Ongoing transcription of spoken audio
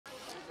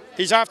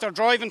He's after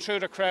driving through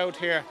the crowd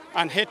here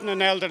and hitting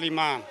an elderly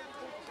man.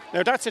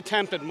 Now that's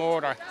attempted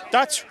murder.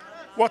 That's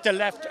what the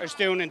left is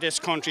doing in this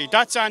country.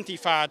 That's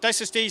Antifa.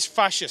 This is these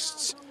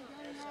fascists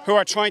who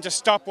are trying to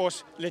stop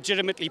us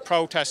legitimately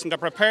protesting. They're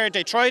prepared.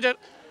 They tried it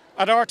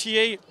at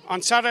RTE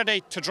on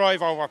Saturday to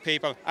drive over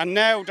people, and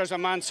now there's a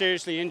man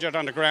seriously injured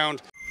on the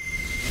ground.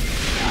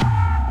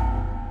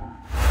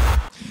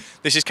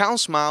 This is Cal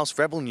Smiles,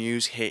 Rebel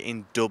News here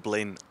in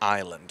Dublin,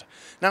 Ireland.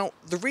 Now,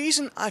 the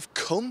reason I've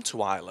come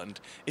to Ireland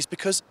is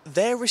because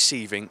they're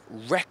receiving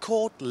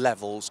record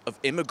levels of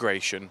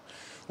immigration,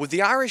 with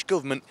the Irish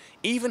government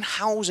even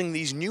housing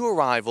these new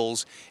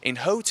arrivals in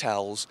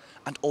hotels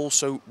and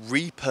also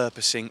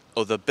repurposing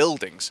other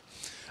buildings.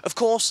 Of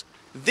course,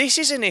 this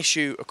is an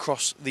issue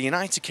across the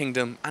United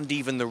Kingdom and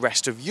even the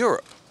rest of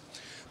Europe.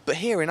 But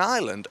here in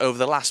Ireland, over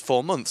the last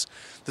 4 months,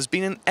 there's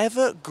been an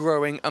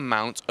ever-growing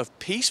amount of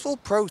peaceful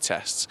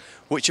protests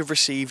which have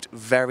received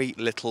very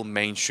little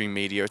mainstream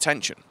media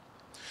attention.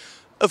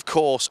 Of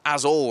course,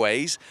 as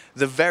always,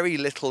 the very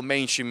little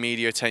mainstream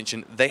media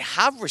attention they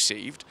have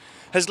received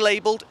has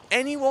labelled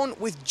anyone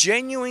with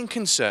genuine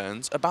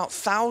concerns about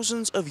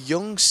thousands of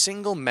young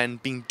single men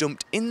being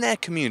dumped in their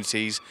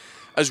communities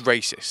as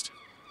racist.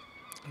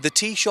 The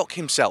Taoiseach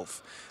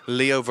himself,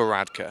 Leo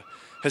Varadkar,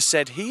 has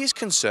said he is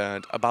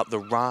concerned about the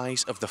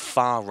rise of the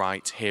far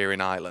right here in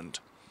Ireland.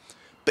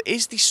 But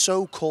is the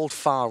so-called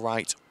far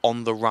right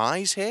on the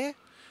rise here?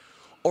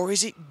 Or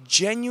is it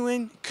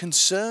genuine,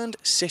 concerned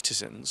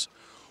citizens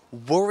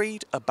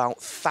worried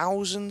about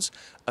thousands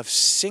of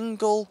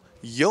single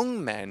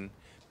young men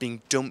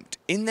being dumped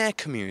in their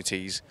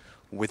communities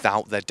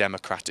without their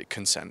democratic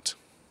consent?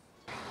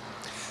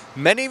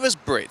 Many of us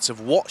Brits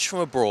have watched from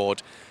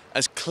abroad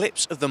as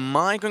clips of the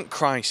migrant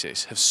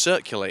crisis have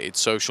circulated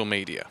social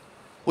media.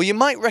 Well, you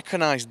might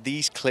recognise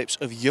these clips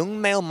of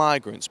young male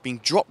migrants being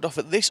dropped off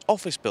at this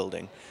office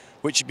building,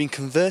 which had been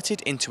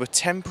converted into a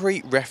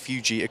temporary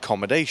refugee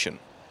accommodation.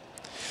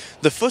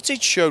 The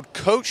footage showed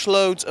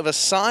coachloads of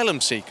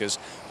asylum seekers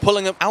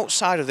pulling up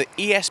outside of the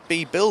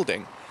ESB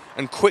building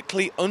and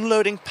quickly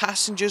unloading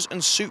passengers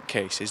and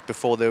suitcases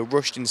before they were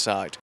rushed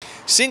inside.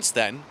 Since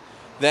then,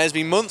 there's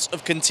been months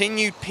of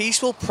continued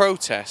peaceful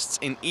protests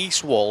in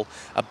East Wall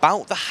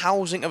about the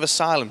housing of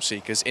asylum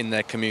seekers in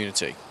their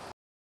community.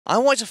 I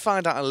wanted to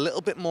find out a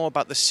little bit more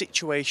about the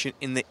situation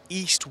in the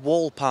East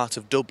Wall part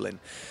of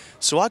Dublin,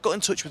 so I got in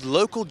touch with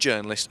local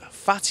journalist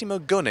Fatima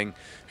Gunning,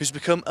 who's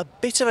become a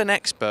bit of an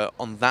expert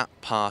on that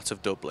part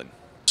of Dublin.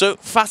 So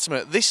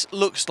Fatima, this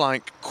looks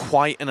like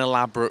quite an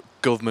elaborate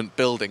government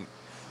building,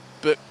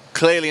 but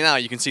clearly now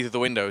you can see through the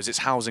windows it's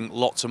housing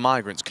lots of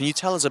migrants. Can you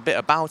tell us a bit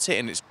about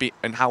it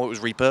and how it was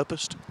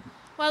repurposed?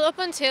 Well, up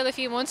until a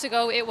few months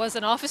ago, it was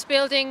an office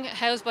building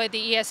housed by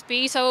the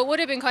ESB, so it would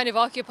have been kind of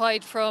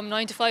occupied from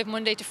 9 to 5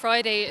 Monday to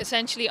Friday,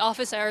 essentially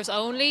office hours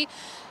only.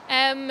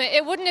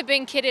 It wouldn't have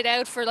been kitted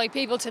out for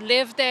people to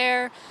live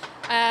there.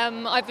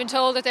 I've been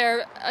told that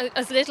there are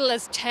as little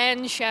as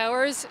 10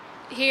 showers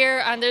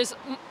here, and there's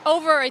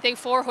over, I think,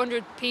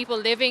 400 people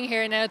living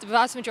here now, the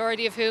vast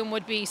majority of whom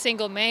would be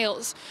single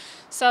males.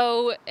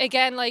 So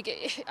again,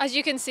 as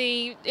you can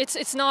see,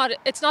 it's not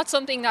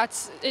something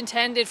that's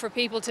intended for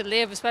people to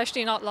live,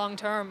 especially not long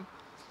term.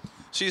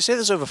 So you say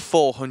there's over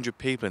 400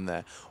 people in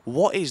there.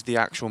 What is the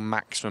actual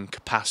maximum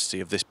capacity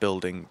of this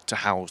building to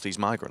house these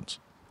migrants?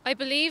 I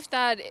believe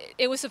that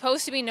it was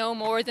supposed to be no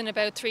more than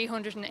about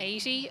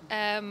 380.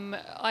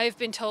 I've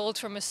been told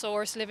from a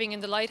source living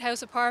in the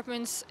Lighthouse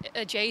apartments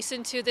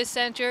adjacent to this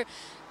centre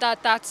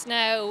that that's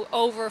now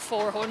over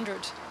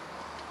 400.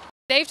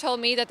 They've told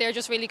me that they're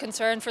just really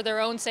concerned for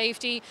their own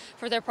safety,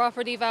 for their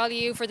property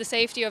value, for the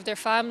safety of their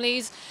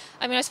families.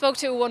 I mean, I spoke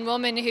to one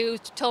woman who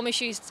told me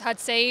she had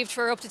saved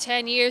for up to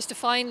 10 years to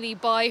finally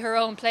buy her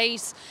own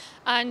place.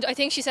 And I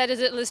think she said as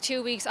little as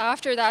 2 weeks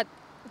after that,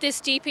 this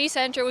DP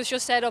centre was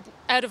just set up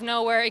out of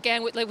nowhere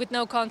again with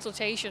no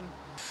consultation.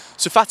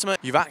 So Fatima,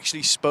 you've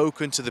actually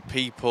spoken to the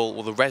people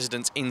or the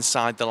residents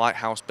inside the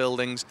Lighthouse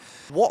buildings.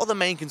 What are the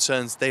main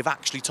concerns they've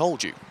actually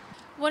told you?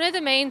 One of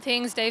the main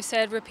things they've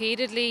said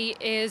repeatedly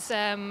is,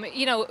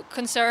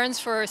 concerns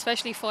for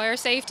especially fire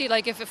safety.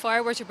 Like if a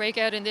fire were to break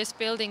out in this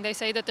building, they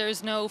say that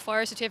there's no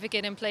fire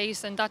certificate in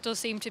place, and that does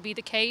seem to be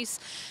the case.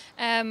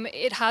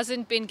 It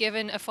hasn't been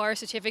given a fire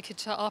certificate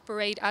to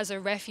operate as a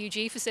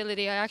refugee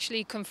facility. I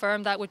actually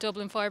confirmed that with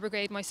Dublin Fire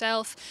Brigade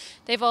myself.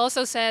 They've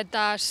also said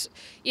that,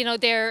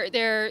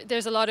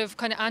 there's a lot of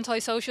kind of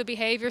antisocial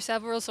behaviour.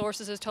 Several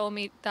sources have told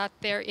me that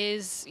there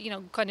is,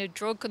 kind of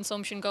drug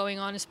consumption going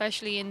on,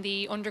 especially in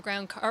the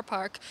underground car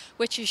park,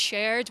 which is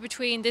shared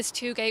between this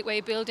 2 gateway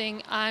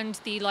building and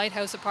the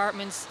Lighthouse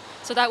apartments.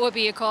 So that would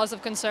be a cause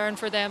of concern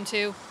for them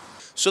too.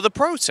 So the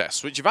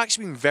protests, which have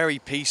actually been very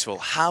peaceful,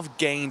 have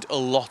gained a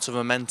lot of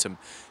momentum.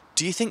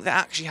 Do you think they're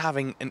actually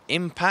having an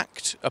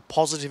impact, a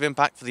positive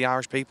impact for the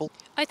Irish people?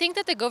 I think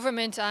that the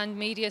government and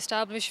media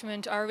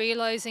establishment are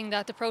realising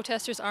that the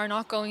protesters are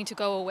not going to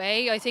go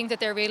away. I think that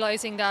they're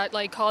realising that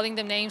calling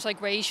them names like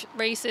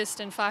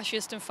racist and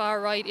fascist and far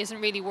right isn't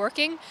really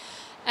working.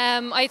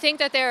 I think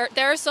that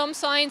there are some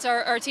signs.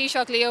 Our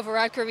Taoiseach Leo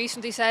Varadkar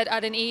recently said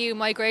at an EU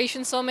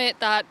migration summit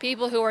that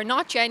people who are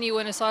not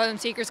genuine asylum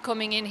seekers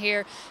coming in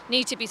here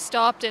need to be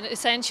stopped and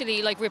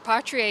essentially like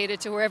repatriated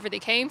to wherever they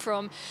came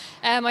from.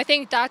 I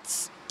think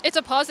it's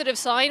a positive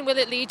sign. Will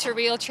it lead to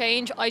real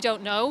change? I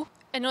don't know.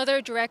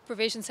 Another direct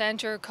provision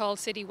centre called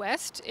City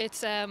West.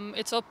 It's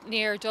up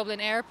near Dublin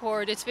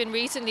Airport. It's been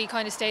recently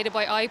kind of stated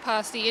by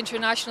IPAS, the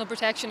International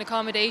Protection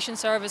Accommodation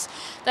Service,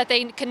 that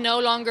they can no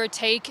longer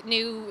take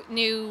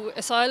new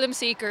asylum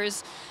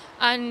seekers.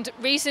 And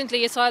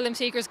recently, asylum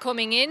seekers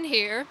coming in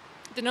here,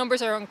 the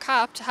numbers are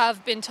uncapped,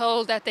 have been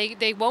told that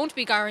they won't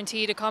be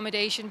guaranteed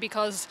accommodation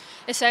because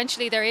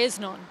essentially there is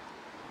none.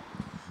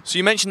 So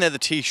you mentioned there the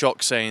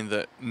Taoiseach saying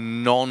that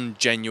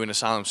non-genuine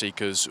asylum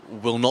seekers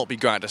will not be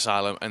granted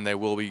asylum and they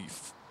will be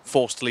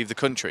forced to leave the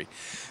country.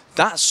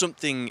 That's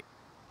something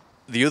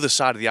the other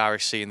side of the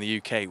Irish Sea in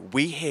the UK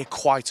we hear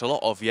quite a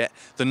lot of, yet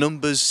the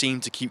numbers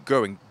seem to keep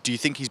growing. Do you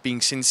think he's being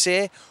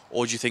sincere,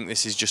 or do you think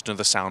this is just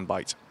another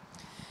soundbite?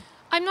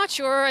 I'm not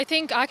sure. I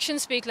think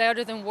actions speak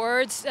louder than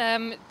words.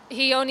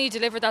 He only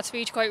delivered that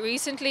speech quite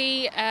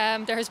recently.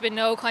 There has been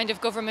no kind of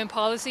government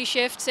policy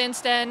shift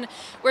since then.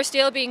 We're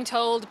still being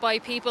told by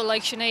people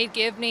like Sinead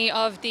Gibney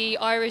of the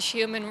Irish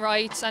Human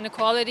Rights and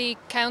Equality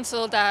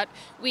Council that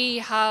we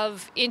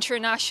have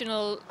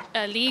international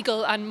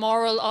legal and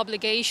moral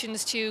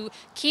obligations to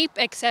keep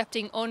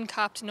accepting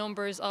uncapped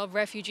numbers of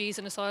refugees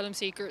and asylum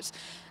seekers.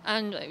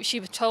 And she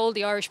told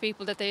the Irish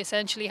people that they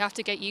essentially have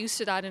to get used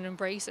to that and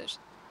embrace it.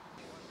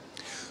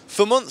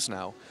 For months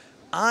now,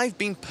 I've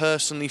been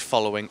personally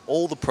following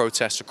all the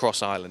protests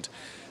across Ireland,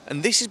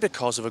 and this is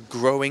because of a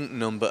growing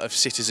number of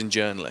citizen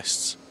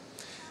journalists.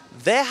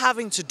 They're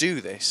having to do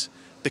this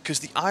because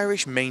the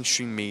Irish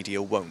mainstream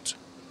media won't.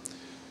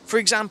 For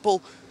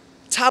example,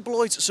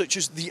 tabloids such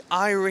as the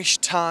Irish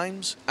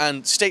Times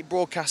and state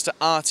broadcaster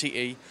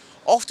RTE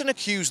often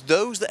accuse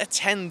those that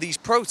attend these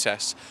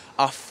protests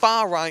are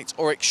far-right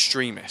or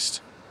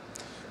extremist.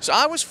 So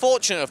I was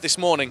fortunate enough this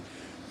morning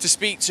to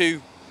speak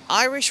to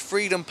Irish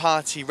Freedom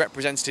Party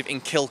representative in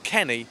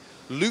Kilkenny,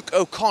 Luke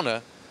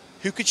O'Connor,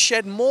 who could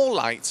shed more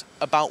light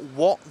about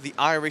what the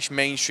Irish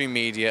mainstream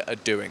media are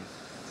doing.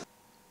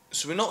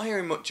 So we're not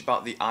hearing much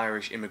about the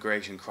Irish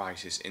immigration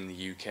crisis in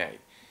the UK.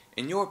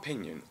 In your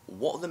opinion,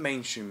 what are the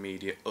mainstream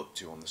media up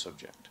to on the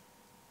subject?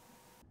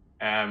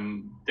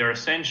 They're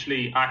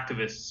essentially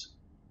activists.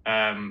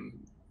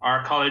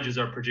 Our colleges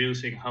are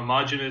producing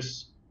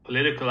homogenous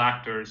political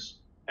actors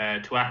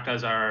to act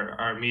as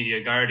our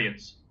media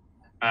guardians.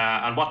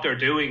 And what they're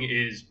doing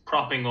is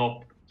propping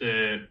up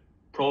the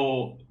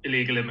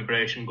pro-illegal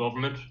immigration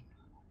government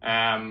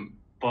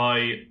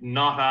by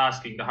not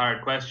asking the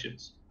hard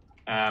questions.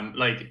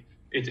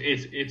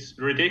 It's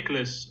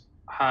ridiculous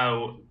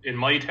how in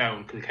my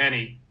town,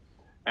 Kilkenny,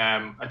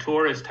 a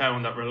tourist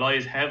town that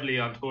relies heavily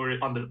on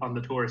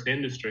the tourist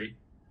industry,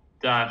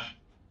 that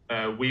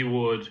we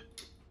would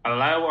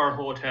allow our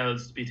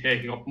hotels to be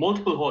taken up,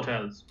 multiple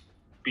hotels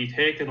be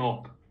taken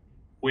up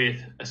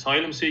with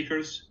asylum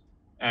seekers,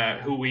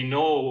 who we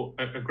know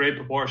a great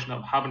proportion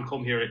of haven't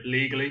come here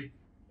legally,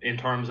 in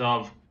terms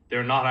of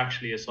they're not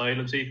actually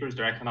asylum seekers,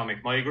 they're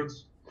economic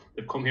migrants.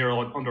 They've come here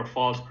under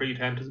false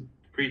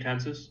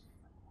pretenses.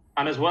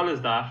 And as well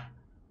as that,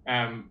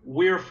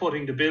 we're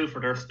footing the bill for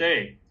their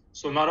stay.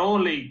 So not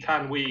only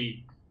can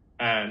we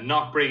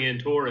not bring in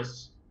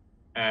tourists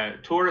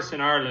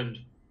in Ireland,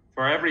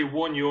 for every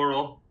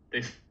 €1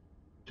 they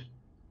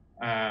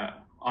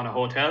on a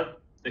hotel,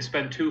 they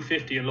spend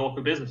 $2.50 in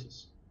local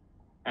businesses.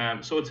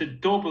 So it's a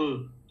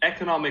double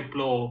economic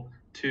blow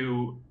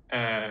to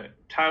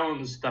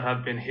towns that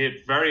have been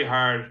hit very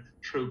hard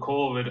through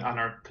COVID and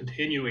are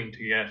continuing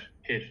to get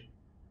hit.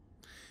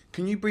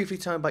 Can you briefly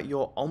tell me about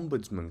your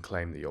ombudsman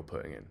claim that you're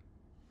putting in?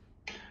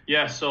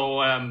 Yeah, so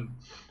I'm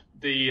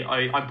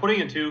putting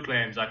in two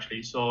claims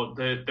actually. So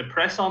the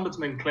press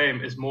ombudsman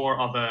claim is more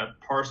of a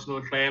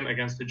personal claim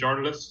against the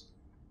journalist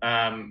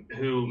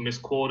who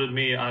misquoted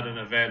me at an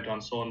event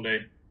on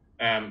Sunday.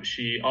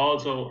 She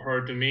also,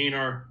 her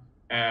demeanour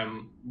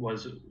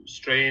was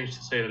strange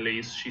to say the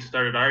least. She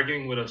started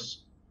arguing with us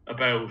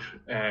about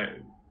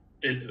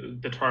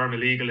the term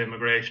illegal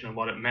immigration and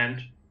what it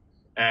meant.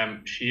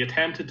 She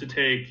attempted to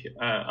take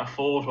a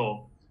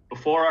photo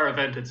before our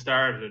event had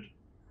started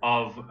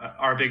of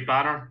our big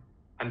banner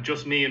and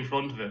just me in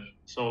front of it.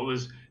 So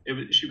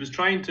she was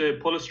trying to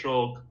pull a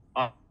stroke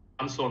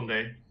on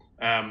Sunday.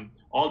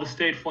 All the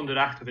state-funded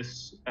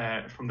activists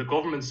from the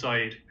government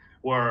side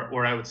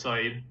were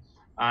outside.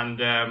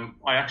 And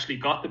I actually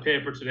got the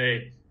paper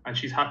today, and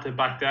she's had to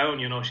back down.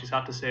 She's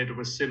had to say there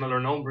was similar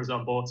numbers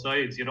on both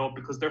sides,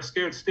 because they're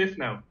scared stiff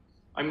now.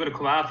 I'm going to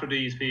come after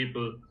these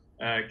people.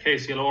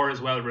 KCLR as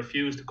well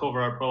refused to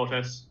cover our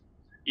protests,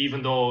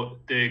 even though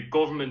the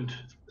government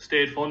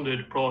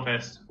state-funded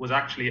protest was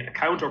actually a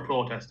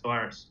counter-protest to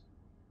ours.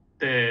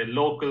 The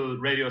local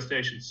radio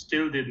station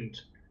still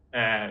didn't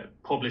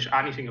publish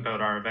anything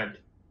about our event.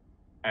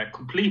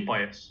 Complete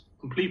bias,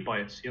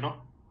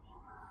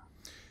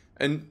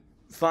 And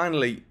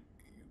finally,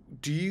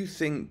 do you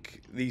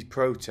think these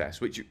protests,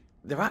 which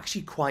they're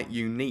actually quite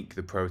unique,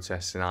 the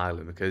protests in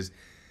Ireland, because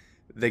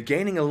they're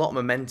gaining a lot of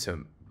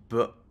momentum,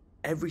 but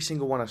every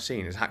single one I've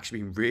seen has actually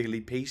been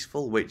really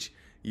peaceful, which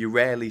you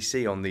rarely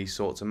see on these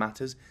sorts of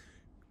matters.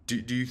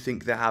 Do you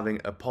think they're having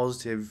a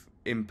positive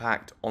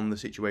impact on the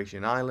situation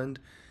in Ireland?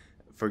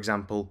 For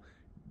example,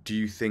 do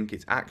you think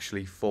it's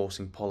actually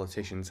forcing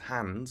politicians'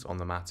 hands on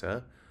the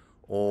matter,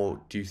 or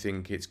do you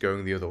think it's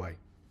going the other way?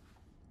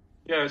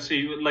 Yeah,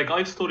 see, like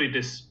I've studied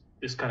this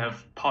kind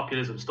of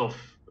populism stuff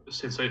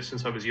since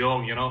I was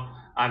young, you know,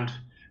 and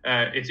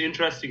it's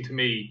interesting to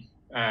me.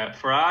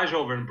 Farage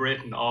over in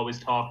Britain always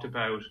talked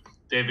about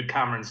David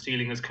Cameron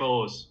stealing his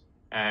clothes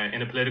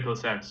in a political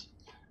sense.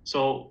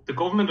 So the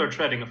government are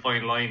treading a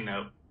fine line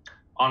now.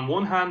 On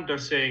one hand, they're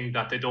saying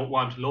that they don't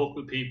want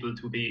local people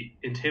to be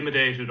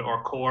intimidated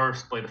or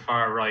coerced by the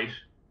far right.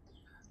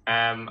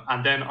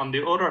 And then on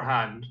the other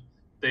hand,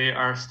 they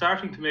are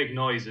starting to make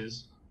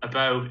noises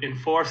about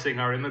enforcing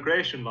our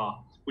immigration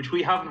law, which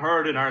we haven't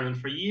heard in Ireland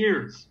for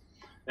years.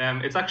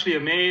 It's actually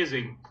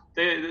amazing.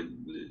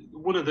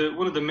 One of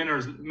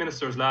the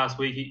ministers last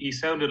week, he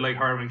sounded like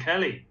Herman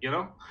Kelly, you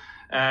know.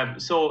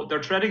 So they're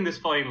treading this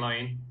fine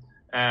line,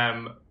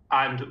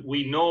 and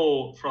we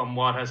know from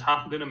what has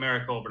happened in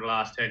America over the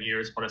last 10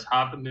 years, what has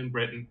happened in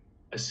Britain.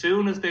 As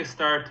soon as they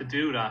start to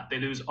do that, they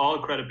lose all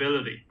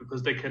credibility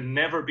because they can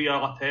never be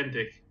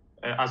authentic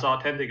as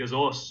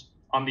us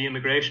on the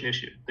immigration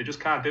issue. They just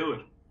can't do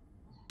it.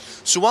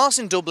 So whilst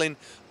in Dublin,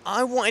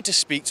 I wanted to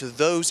speak to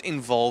those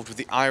involved with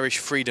the Irish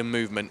freedom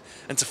movement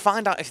and to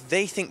find out if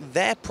they think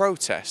their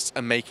protests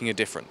are making a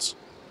difference.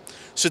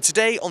 So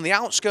today, on the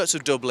outskirts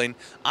of Dublin,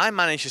 I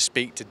managed to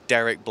speak to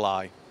Derek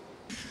Bly.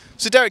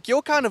 So Derek,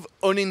 you're kind of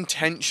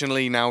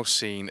unintentionally now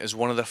seen as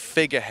one of the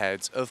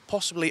figureheads of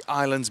possibly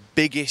Ireland's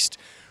biggest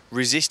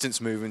resistance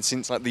movement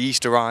since like the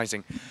Easter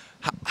Rising.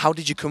 How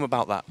did you come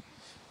about that?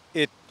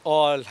 It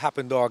all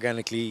happened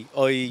organically.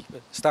 I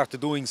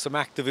started doing some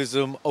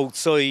activism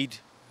outside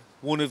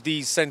one of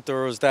these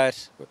centres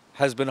that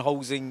has been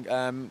housing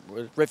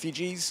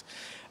refugees,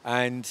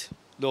 and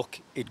look,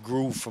 it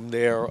grew from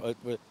there.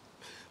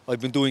 I've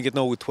been doing it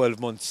now with 12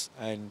 months,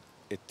 and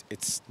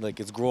it's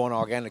grown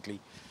organically.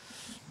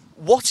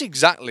 What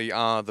exactly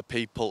are the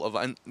people of,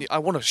 and I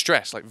want to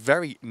stress, like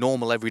very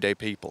normal everyday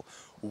people,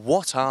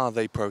 what are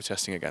they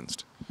protesting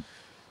against?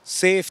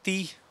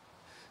 Safety,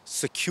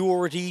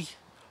 security,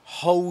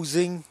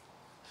 housing.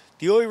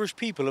 The Irish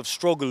people have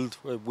struggled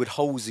with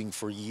housing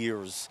for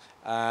years.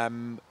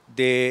 When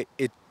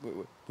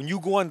you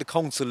go on the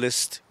council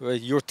list,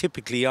 you're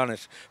typically on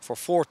it for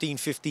 14,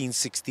 15,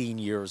 16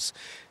 years.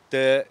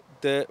 The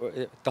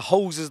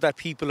houses that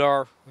people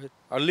are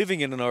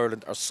living in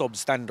Ireland are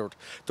substandard.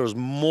 There's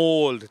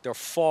mould, they're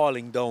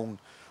falling down.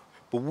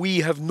 But we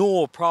have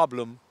no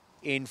problem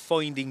in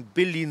finding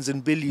billions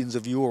and billions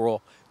of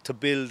euro to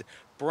build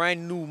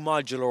brand new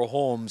modular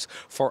homes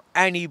for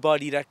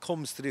anybody that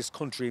comes to this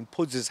country and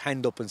puts his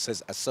hand up and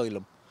says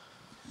asylum.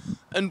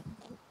 And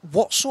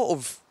what sort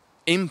of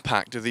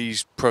impact are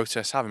these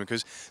protests having?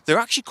 Because they're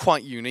actually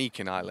quite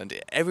unique in Ireland.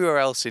 Everywhere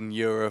else in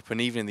Europe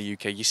and even in the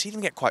UK, you see them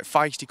get quite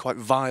feisty, quite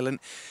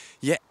violent.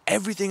 Yet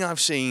everything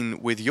I've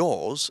seen with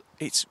yours,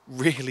 it's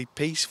really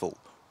peaceful.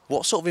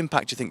 What sort of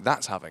impact do you think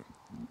that's having?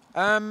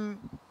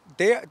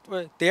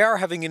 They are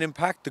having an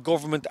impact. The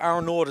government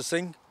are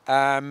noticing.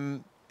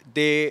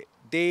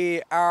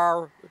 They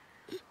are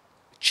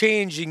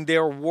changing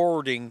their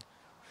wording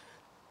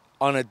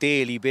on a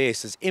daily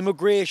basis.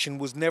 Immigration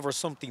was never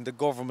something the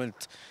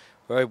government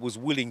was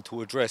willing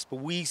to address, but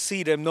we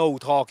see them now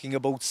talking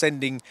about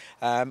sending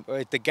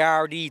the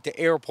Gardaí to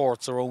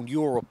airports around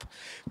Europe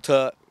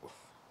to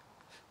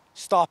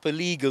stop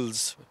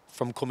illegals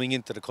from coming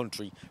into the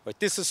country. Right?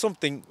 This is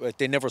something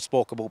they never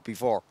spoke about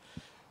before.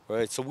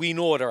 Right? So we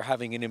know they're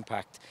having an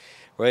impact.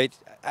 Right?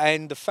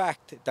 And the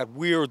fact that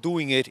we're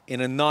doing it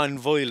in a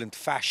non-violent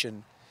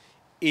fashion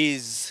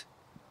is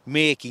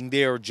making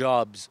their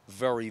jobs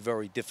very,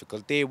 very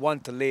difficult. They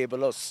want to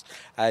label us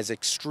as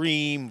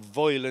extreme,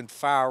 violent,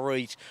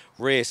 far-right,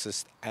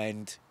 racist.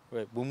 And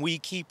when we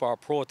keep our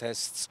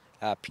protests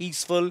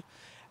peaceful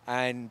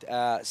and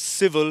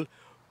civil,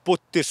 but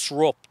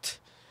disrupt,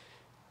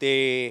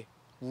 they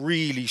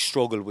really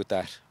struggle with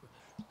that.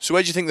 So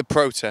where do you think the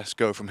protests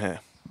go from here?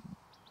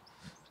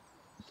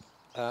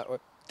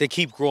 They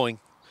keep growing.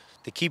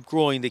 They keep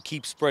growing, they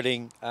keep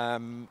spreading.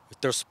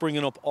 They're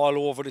springing up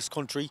all over this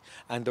country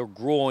and they're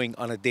growing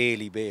on a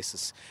daily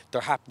basis.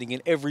 They're happening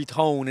in every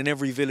town, in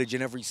every village,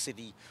 in every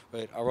city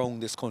around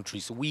this country.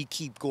 So we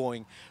keep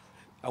going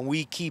and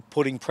we keep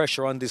putting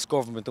pressure on this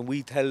government and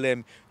we tell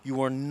them,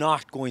 you are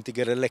not going to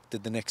get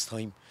elected the next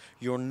time.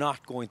 You're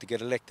not going to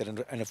get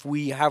elected. And if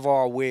we have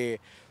our way,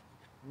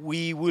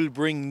 we will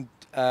bring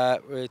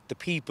the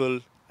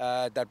people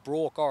that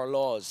broke our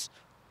laws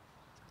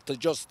to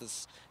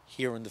justice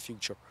here in the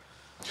future.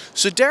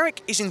 So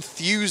Derek is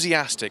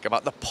enthusiastic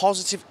about the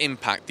positive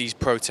impact these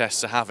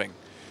protests are having.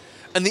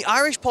 And the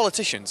Irish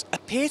politicians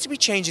appear to be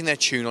changing their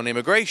tune on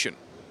immigration.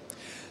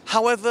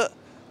 However,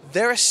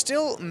 There are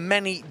still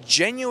many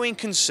genuine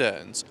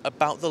concerns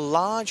about the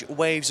large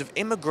waves of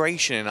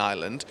immigration in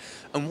Ireland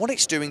and what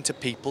it's doing to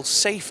people's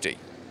safety.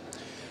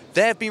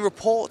 There have been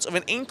reports of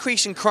an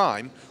increase in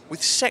crime,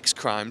 with sex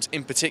crimes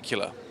in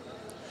particular.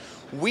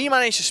 We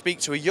managed to speak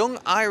to a young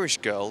Irish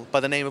girl by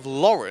the name of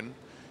Lauren,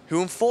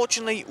 who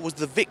unfortunately was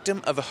the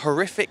victim of a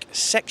horrific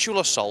sexual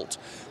assault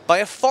by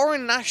a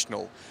foreign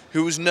national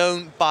who was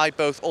known by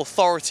both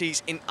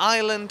authorities in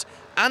Ireland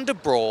and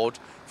abroad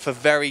for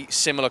very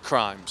similar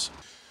crimes.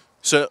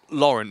 So,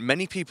 Lauren,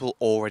 many people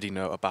already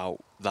know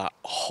about that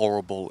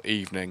horrible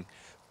evening,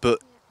 but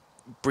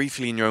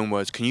briefly in your own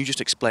words, can you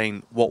just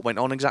explain what went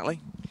on exactly?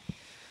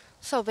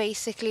 So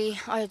basically,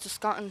 I had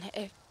just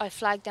I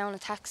flagged down a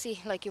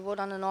taxi like you would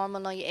on a normal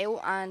night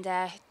out, and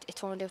it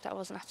turned out that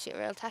wasn't actually a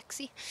real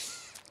taxi.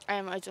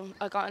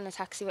 I got in a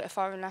taxi with a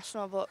foreign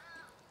national, but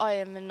I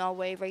am in no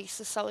way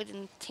racist, so I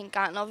didn't think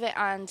anything of it,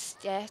 and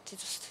yeah,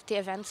 the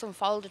events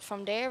unfolded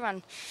from there,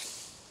 and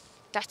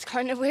that's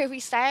kind of where we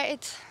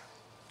started.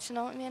 Do you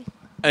know what I mean?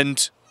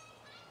 And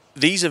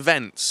these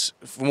events,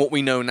 from what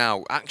we know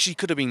now, actually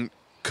could have been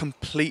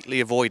completely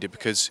avoided,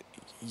 because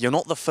you're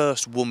not the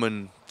first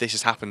woman this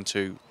has happened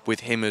to with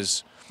him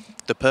as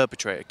the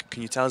perpetrator.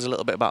 Can you tell us a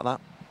little bit about that?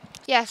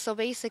 Yeah, so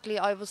basically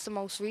I was the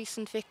most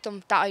recent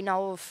victim that I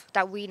know of,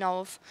 that we know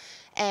of.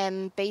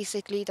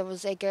 Basically there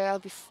was a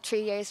girl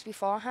 3 years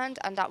beforehand,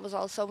 and that was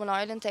also in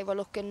Ireland. They were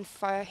looking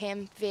for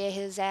him via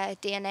his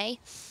DNA.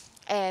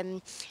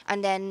 And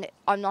then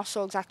I'm not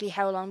sure exactly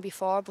how long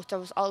before, but there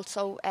was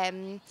also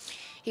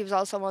he was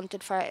also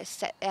wanted for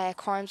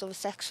crimes of a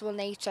sexual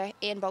nature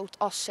in both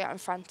Austria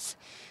and France.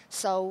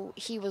 So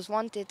he was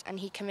wanted, and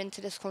he came into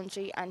this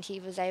country, and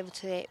he was able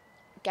to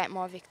get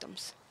more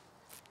victims.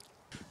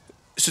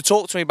 So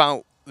talk to me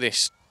about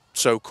this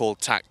so-called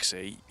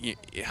taxi.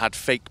 It had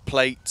fake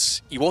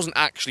plates. He wasn't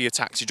actually a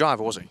taxi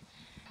driver, was he?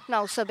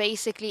 No, so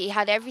basically he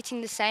had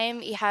everything the same.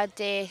 He had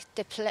the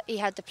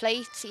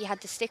plates, he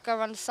had the sticker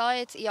on the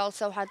side, he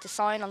also had the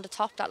sign on the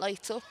top that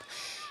lights up.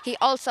 He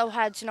also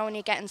had, you know, when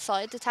you get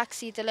inside the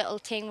taxi, the little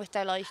thing with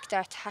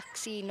their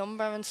taxi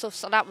number and stuff.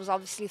 So that was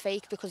obviously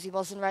fake because he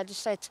wasn't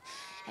registered.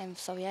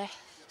 So yeah,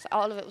 so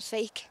all of it was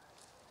fake.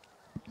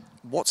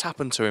 What's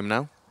happened to him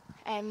now?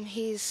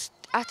 He's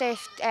after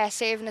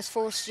serving his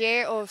first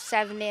year of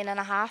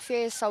 17.5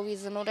 years, so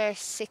he's another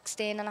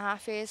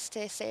 16.5 years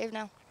to serve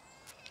now.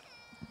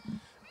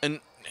 And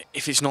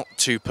if it's not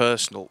too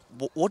personal,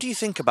 what do you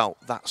think about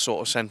that sort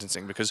of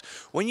sentencing? Because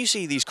when you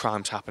see these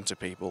crimes happen to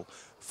people,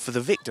 for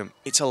the victim,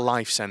 it's a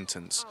life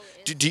sentence.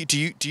 Do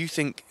you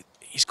think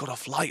he's got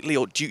off lightly,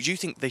 or do you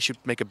think they should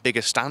make a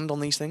bigger stand on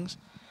these things?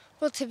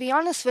 Well, to be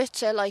honest with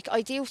you,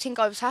 I do think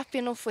I was happy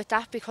enough with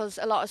that, because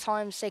a lot of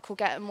times they could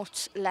get a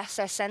much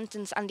lesser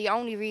sentence, and the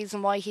only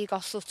reason why he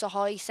got such a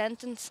high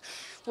sentence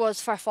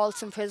was for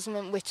false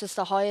imprisonment, which is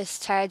the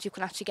highest charge you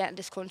can actually get in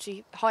this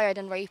country, higher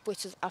than rape,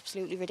 which is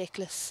absolutely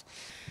ridiculous.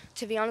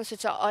 To be honest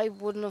with you, I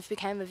wouldn't have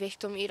become a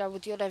victim either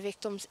with the other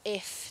victims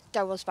if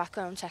there was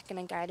background checking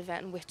and guard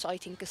vetting, which I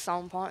think is so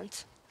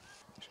important.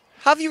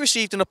 Have you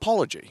received an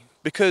apology?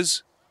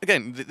 Because,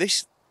 again,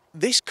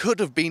 this could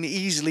have been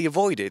easily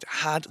avoided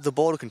had the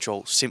border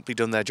control simply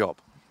done their job.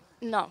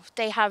 No,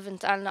 they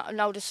haven't, and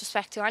no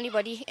disrespect to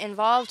anybody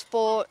involved,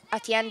 but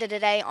at the end of the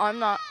day, I'm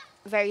not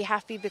very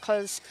happy,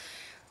 because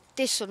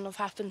this shouldn't have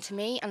happened to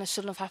me, and it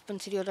shouldn't have happened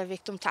to the other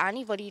victim, to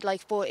anybody.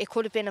 But it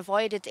could have been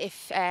avoided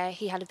if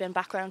he had been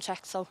background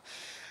checked. So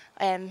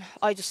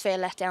I just feel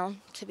let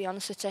down, to be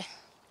honest with you,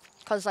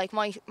 because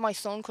my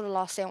son could have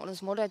lost out on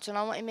his mother. Do you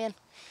know what I mean?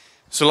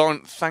 So,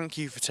 Lauren, thank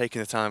you for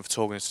taking the time for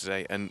talking to us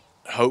today, and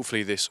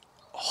hopefully this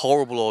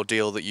horrible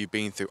ordeal that you've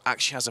been through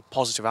actually has a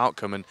positive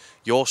outcome, and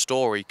your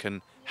story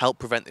can help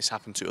prevent this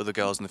happening to other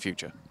girls in the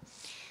future.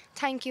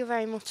 Thank you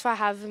very much for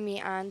having me,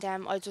 and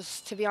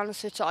to be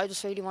honest with you, I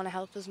just really want to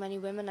help as many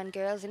women and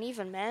girls and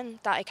even men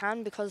that I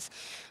can, because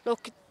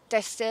look,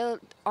 it's still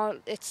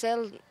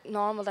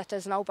normal that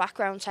there's no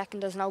background check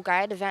and there's no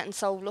guard event, and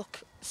so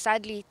look,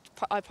 sadly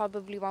I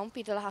probably won't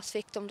be the last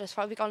victim. There's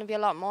probably going to be a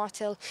lot more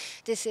till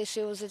this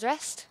issue is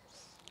addressed.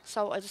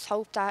 So I just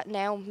hope that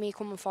now me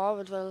coming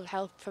forward will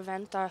help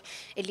prevent, or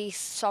at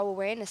least show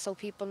awareness so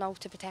people know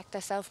to protect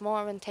themselves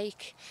more and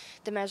take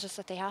the measures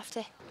that they have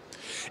to.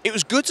 It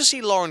was good to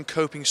see Lauren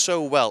coping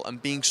so well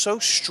and being so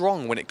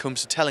strong when it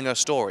comes to telling her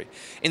story,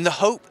 in the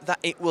hope that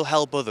it will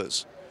help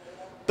others.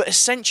 But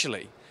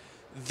essentially,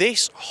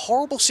 this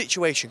horrible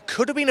situation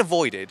could have been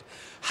avoided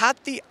had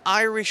the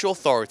Irish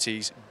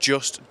authorities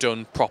just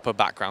done proper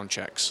background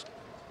checks.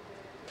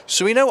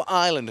 So we know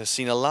Ireland has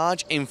seen a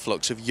large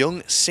influx of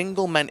young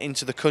single men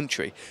into the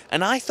country,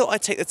 and I thought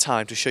I'd take the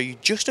time to show you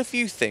just a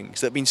few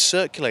things that have been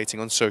circulating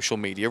on social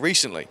media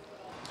recently.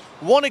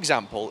 One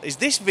example is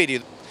this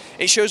video.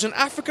 It shows an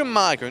African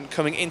migrant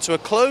coming into a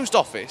closed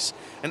office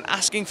and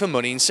asking for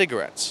money and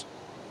cigarettes.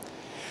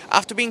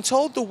 After being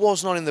told there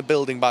was none in the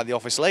building by the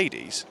office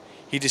ladies,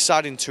 he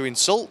decided to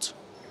insult,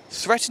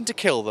 threaten to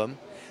kill them,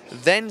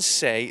 then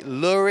say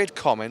lurid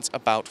comments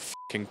about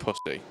f***ing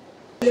pussy.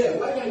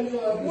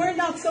 We're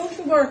not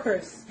social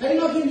workers. Are you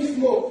not doing this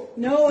smoke?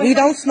 No, We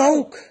don't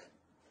smoke.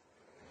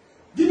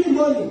 Give me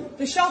money.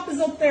 The shop is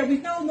up there.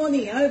 We've no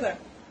money either.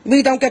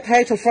 We don't get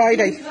paid till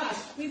Friday.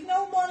 We've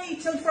no money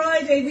till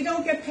Friday. We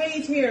don't get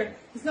paid here.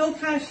 There's no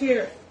cash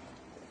here.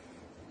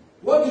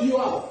 What do you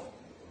have?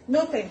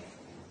 Nothing.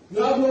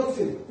 You have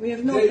nothing. We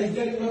have Then nothing.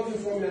 you get nothing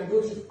from me. I'm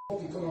going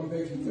to come and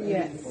beg you for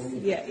Yes. anything from me.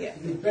 Yeah.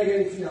 If you beg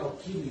anything, I'll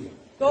kill you.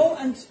 Go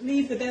and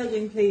leave the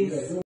building,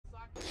 please.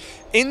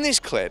 In this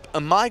clip, a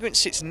migrant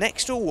sits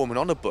next to a woman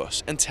on a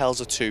bus and tells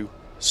her to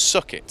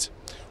suck it,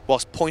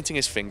 whilst pointing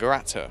his finger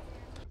at her.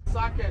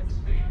 Suck it.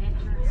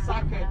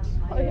 Suck it.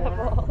 I have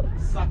all.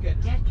 Suck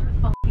it. Get your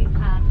fucking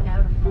hand out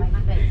of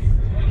my face.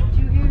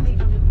 Do you hear me?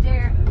 Don't you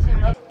dare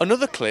to...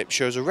 Another clip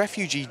shows a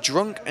refugee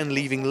drunk and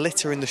leaving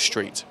litter in the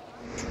street.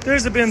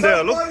 There's a bin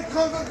there, look.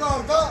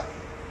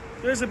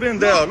 There's a bin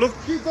there, look.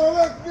 Keep the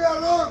left me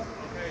alone.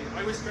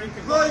 I was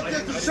drinking. Go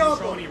get the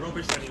shopper. Throw any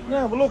rubbish anywhere.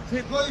 Yeah, but look,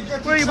 Get the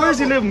where's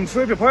he shopper. living?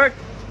 Fairview Park?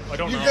 I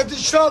don't You know. get the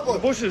shopper.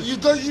 bushes. You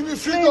don't give me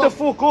Clean the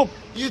freedom. fuck up.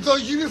 You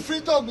don't give me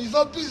freedom. It's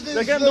not business.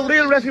 They're getting the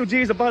real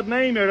refugees a bad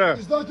name here. There.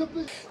 It's not a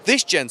business.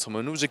 This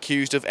gentleman was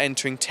accused of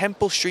entering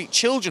Temple Street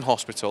Children's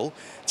Hospital,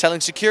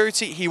 telling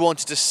security he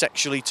wanted to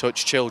sexually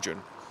touch children.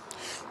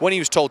 When he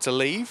was told to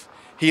leave,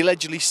 he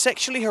allegedly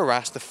sexually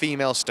harassed the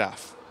female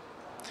staff.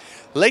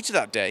 Later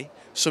that day,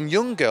 some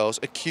young girls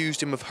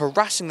accused him of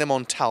harassing them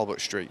on Talbot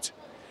Street.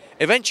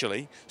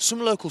 Eventually, some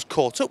locals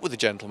caught up with the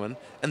gentleman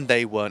and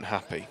they weren't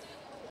happy.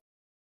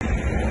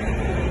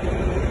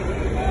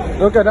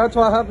 Look, that's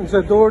what happened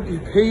to dirty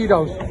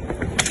pedos.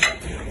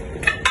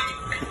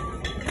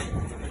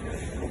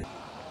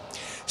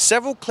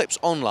 Several clips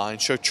online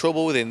show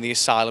trouble within the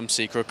asylum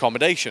seeker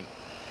accommodation.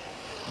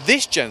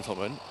 This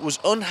gentleman was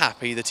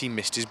unhappy that he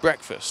missed his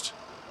breakfast.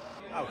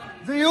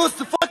 They used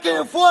to fucking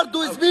afford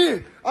with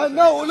me. And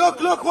now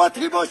look what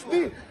he pushed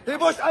me.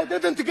 I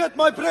didn't get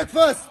my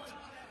breakfast.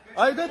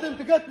 I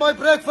didn't get my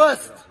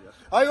breakfast.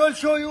 I will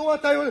show you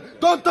what I will.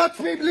 Don't touch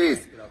me,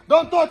 please.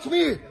 Don't touch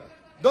me.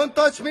 Don't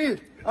touch me.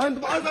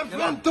 And other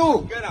friend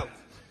too. Get out.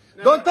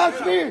 Don't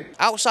touch me.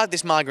 Outside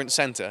this migrant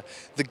centre,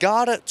 the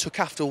Garda took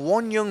after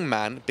one young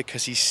man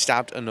because he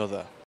stabbed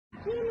another.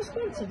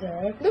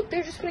 Look,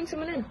 they're just putting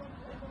someone in.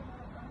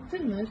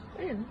 Finland.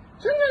 In.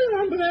 Send an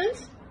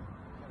ambulance.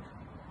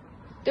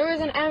 There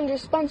is an armed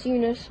response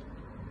unit.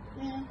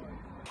 Yeah.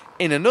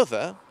 In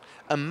another,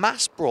 a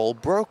mass brawl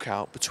broke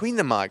out between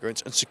the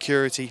migrants and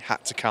security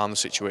had to calm the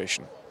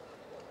situation.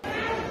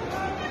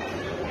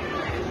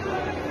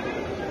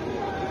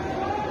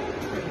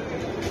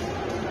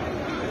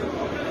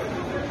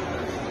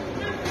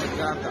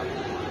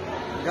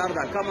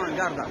 Garda, come on,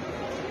 Garda.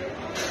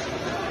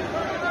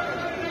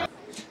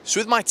 So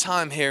with my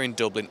time here in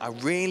Dublin, I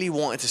really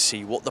wanted to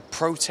see what the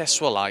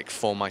protests were like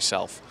for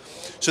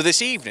myself. So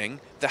this evening,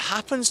 there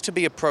happens to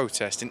be a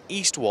protest in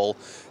East Wall,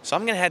 so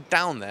I'm going to head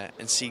down there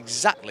and see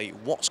exactly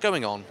what's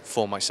going on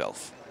for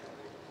myself.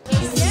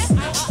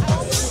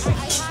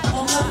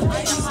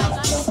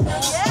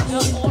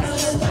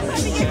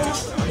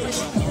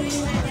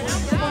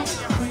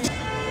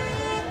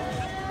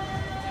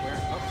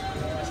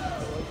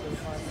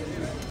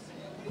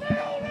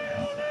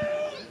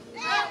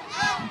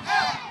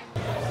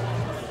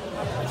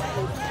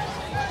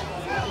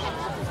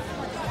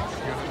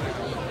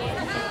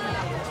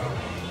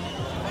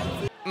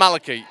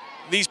 Malachy,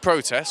 these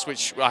protests,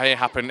 which I hear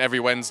happen every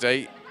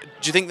Wednesday,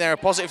 do you think they're a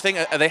positive thing?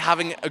 Are they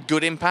having a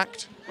good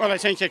impact? Well, I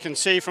think you can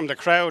see from the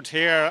crowd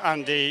here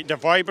and the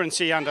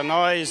vibrancy and the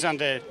noise and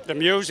the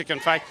music, in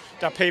fact,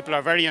 that people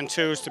are very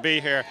enthused to be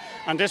here.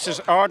 And this is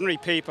ordinary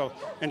people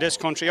in this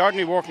country,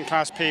 ordinary working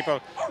class people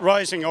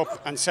rising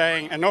up and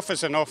saying enough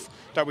is enough,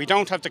 that we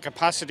don't have the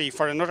capacity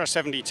for another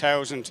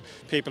 70,000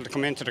 people to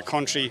come into the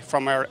country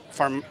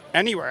from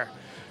anywhere.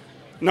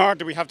 Nor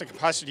do we have the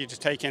capacity to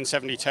take in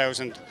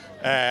 70,000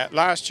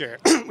 last year.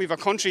 We have a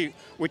country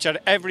which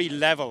at every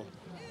level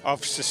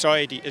of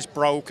society is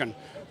broken.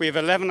 We have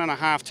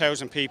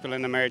 11,500 people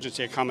in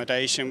emergency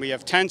accommodation. We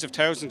have tens of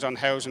thousands on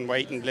housing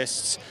waiting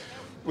lists.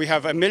 We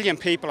have 1 million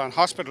people on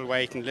hospital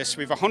waiting lists.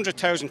 We have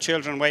 100,000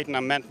 children waiting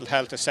on mental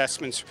health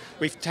assessments.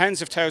 We have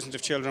tens of thousands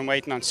of children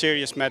waiting on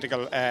serious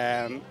medical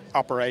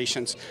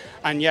operations.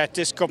 And yet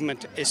this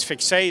government is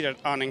fixated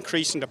on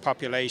increasing the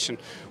population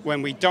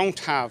when we don't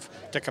have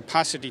the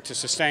capacity to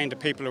sustain the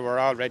people who are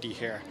already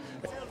here.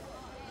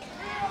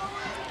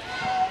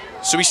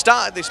 So we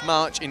started this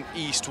march in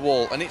East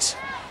Wall, and it's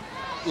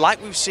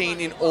like we've seen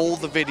in all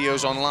the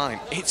videos online.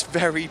 It's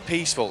very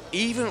peaceful.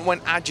 Even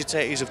when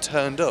agitators have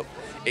turned up,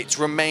 it's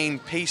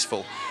remained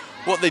peaceful.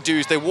 What they do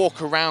is they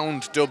walk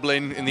around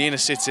Dublin in the inner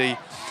city.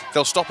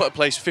 They'll stop at a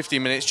place for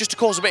 15 minutes just to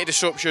cause a bit of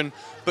disruption,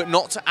 but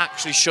not to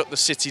actually shut the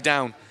city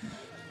down.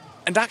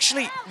 And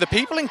actually, the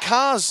people in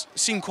cars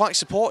seem quite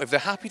supportive. They're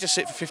happy to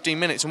sit for 15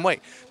 minutes and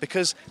wait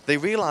because they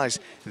realise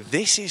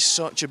this is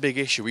such a big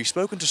issue. We've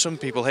spoken to some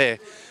people here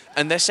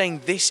and they're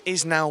saying this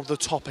is now the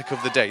topic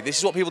of the day. This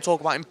is what people talk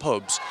about in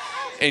pubs,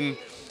 in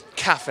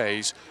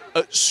cafes,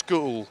 at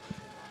school.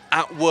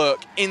 at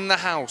work, in the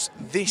house.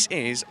 This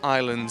is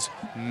Ireland's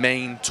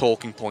main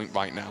talking point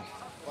right now.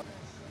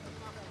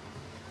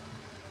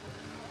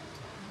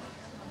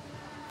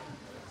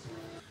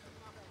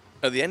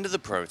 At the end of the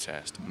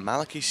protest,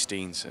 Malachy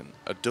Steenson,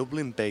 a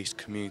Dublin-based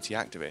community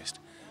activist,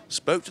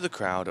 spoke to the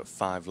crowd at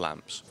Five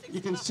Lamps.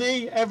 You can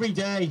see every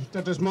day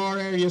that there's more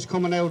areas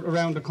coming out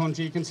around the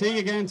country. You can see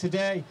again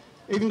today,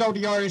 even though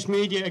the Irish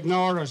media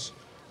ignore us,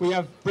 we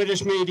have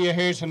British media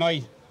here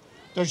tonight.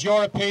 There's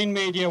European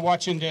media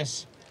watching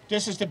this.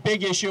 This is the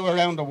big issue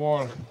around the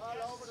world.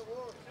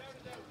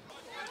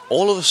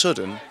 All of a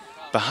sudden,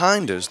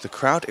 behind us, the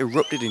crowd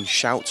erupted in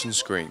shouts and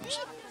screams.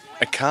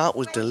 A cart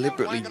was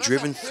deliberately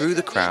driven through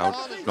the crowd,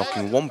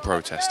 knocking one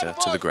protester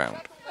to the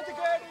ground.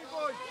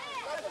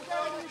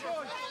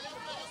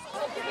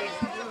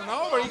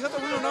 He's had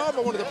to run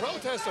over one of the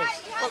protesters.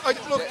 Well,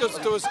 look,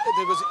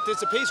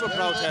 there's a peaceful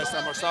protest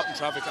and we're stopping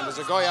traffic, and there's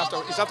a guy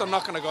after, he's after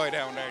knocking a guy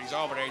down there. He's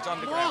over there, he's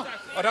on the ground.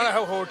 I don't know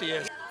how hurt he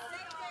is.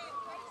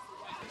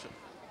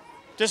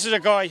 This is a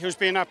guy who's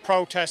been at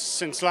protests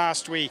since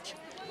last week,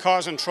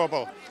 causing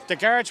trouble. The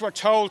guards were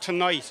told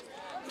tonight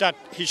that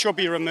he should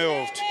be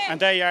removed, and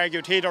they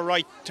argued he had a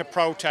right to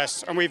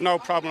protest, and we've no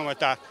problem with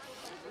that.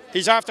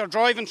 He's after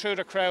driving through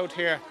the crowd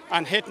here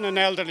and hitting an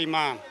elderly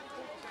man.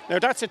 Now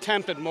that's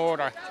attempted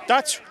murder.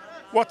 That's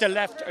what the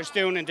left is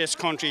doing in this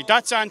country.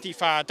 That's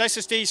Antifa. This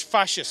is these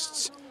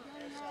fascists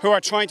who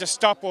are trying to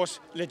stop us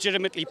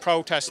legitimately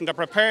protesting. They're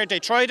prepared. They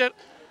tried it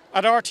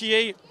at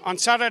RTE on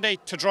Saturday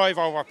to drive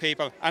over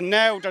people, and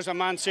now there's a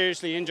man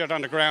seriously injured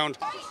on the ground.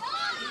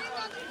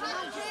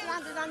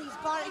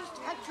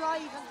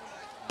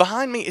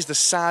 Behind me is the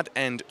sad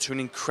end to an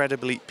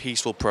incredibly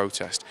peaceful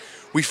protest.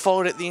 We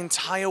followed it the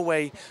entire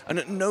way, and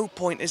at no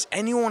point has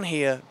anyone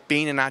here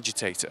been an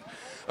agitator.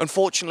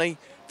 Unfortunately,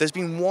 there's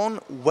been one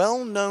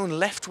well-known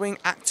left-wing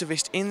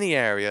activist in the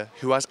area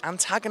who has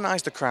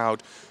antagonised the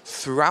crowd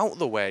throughout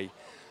the way,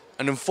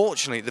 and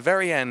unfortunately at the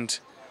very end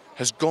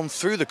has gone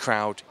through the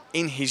crowd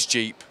in his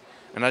Jeep,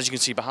 and as you can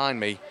see behind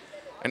me,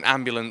 an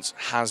ambulance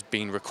has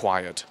been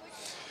required.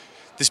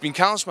 This has been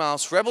Callum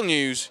Smiles for Rebel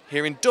News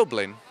here in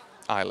Dublin,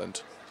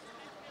 Ireland.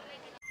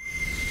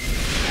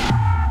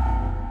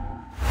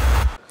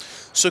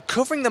 So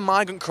covering the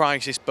migrant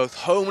crisis both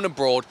home and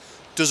abroad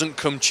doesn't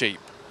come cheap.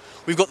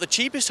 We've got the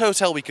cheapest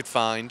hotel we could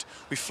find,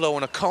 we flew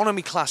on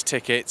economy class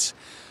tickets,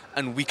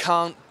 and we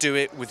can't do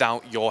it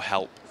without your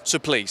help. So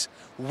please,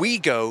 we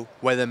go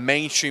where the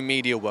mainstream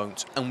media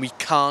won't, and we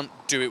can't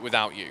do it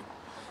without you.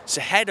 So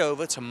head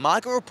over to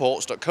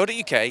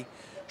migrantreports.co.uk,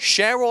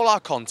 share all our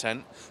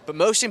content, but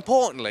most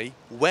importantly,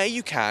 where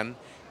you can,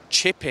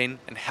 chip in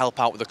and help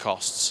out with the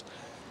costs.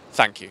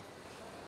 Thank you.